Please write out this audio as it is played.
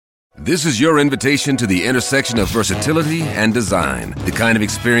This is your invitation to the intersection of versatility and design. The kind of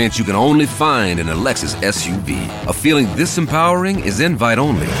experience you can only find in a Lexus SUV. A feeling this empowering is invite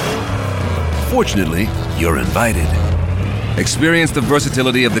only. Fortunately, you're invited. Experience the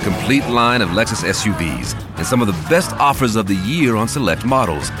versatility of the complete line of Lexus SUVs and some of the best offers of the year on select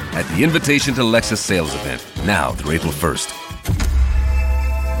models at the Invitation to Lexus sales event, now through April 1st.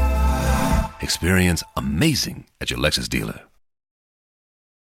 Experience amazing at your Lexus dealer.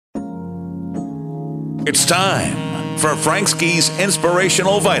 It's time for Frankski's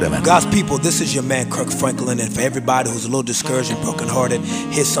Inspirational Vitamin. God's people, this is your man, Kirk Franklin, and for everybody who's a little discouraged and brokenhearted,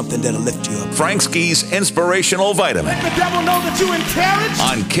 here's something that'll lift you up. Frankski's Inspirational Vitamin. Let the devil know that you encouraged.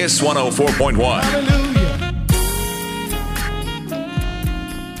 On KISS 104.1. Hallelujah.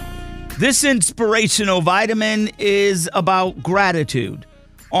 This Inspirational Vitamin is about gratitude.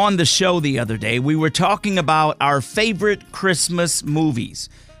 On the show the other day, we were talking about our favorite Christmas movies.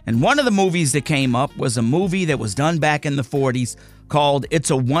 And one of the movies that came up was a movie that was done back in the 40s called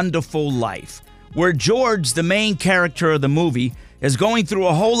It's a Wonderful Life, where George, the main character of the movie, is going through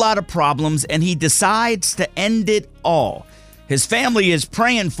a whole lot of problems and he decides to end it all. His family is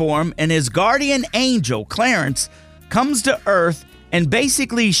praying for him and his guardian angel, Clarence, comes to Earth and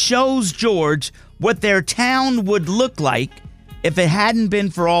basically shows George what their town would look like if it hadn't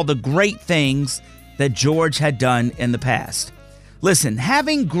been for all the great things that George had done in the past. Listen,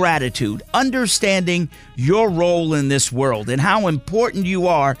 having gratitude, understanding your role in this world and how important you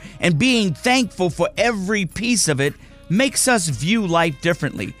are, and being thankful for every piece of it makes us view life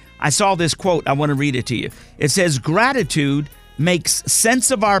differently. I saw this quote. I want to read it to you. It says, "Gratitude makes sense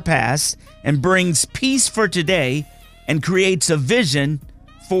of our past and brings peace for today and creates a vision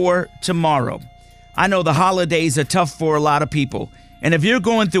for tomorrow." I know the holidays are tough for a lot of people. And if you're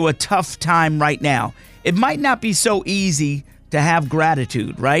going through a tough time right now, it might not be so easy to have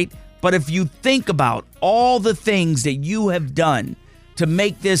gratitude, right? But if you think about all the things that you have done to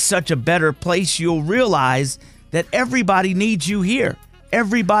make this such a better place, you'll realize that everybody needs you here.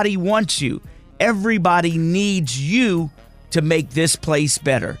 Everybody wants you. Everybody needs you to make this place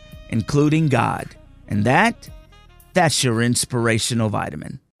better, including God. And that's your Inspirational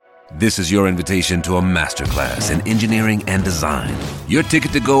Vitamin. This is your invitation to a masterclass in engineering and design. Your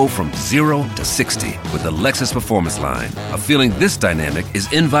ticket to go from 0 to 60 with the Lexus Performance Line. A feeling this dynamic is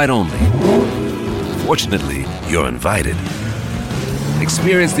invite only. Fortunately, you're invited.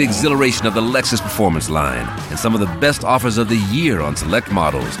 Experience the exhilaration of the Lexus Performance Line and some of the best offers of the year on select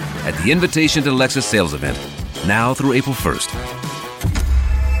models at the Invitation to Lexus sales event, now through April 1st.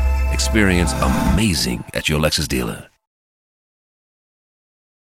 Experience amazing at your Lexus dealer.